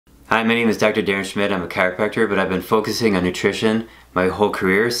Hi, my name is Dr. Darren Schmidt. I'm a chiropractor, but I've been focusing on nutrition my whole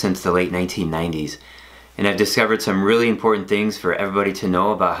career since the late 1990s. And I've discovered some really important things for everybody to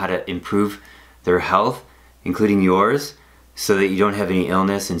know about how to improve their health, including yours, so that you don't have any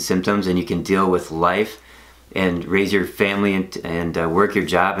illness and symptoms and you can deal with life and raise your family and work your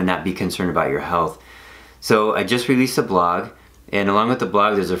job and not be concerned about your health. So I just released a blog, and along with the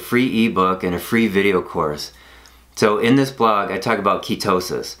blog there's a free ebook and a free video course. So in this blog I talk about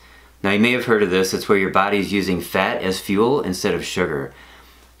ketosis. Now you may have heard of this. It's where your body is using fat as fuel instead of sugar.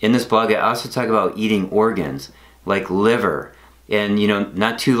 In this blog I also talk about eating organs like liver. And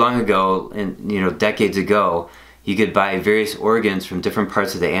not too long ago, and decades ago, you could buy various organs from different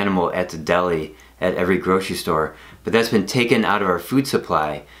parts of the animal at the deli at every grocery store. But that's been taken out of our food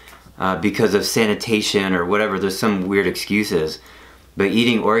supply because of sanitation or whatever. There's some weird excuses. But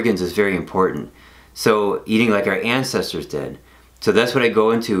eating organs is very important. So eating like our ancestors did. So that's what I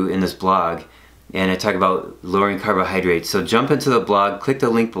go into in this blog, and I talk about lowering carbohydrates. So jump into the blog, click the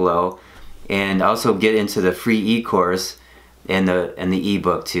link below, and also get into the free e-course and the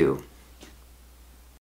ebook too.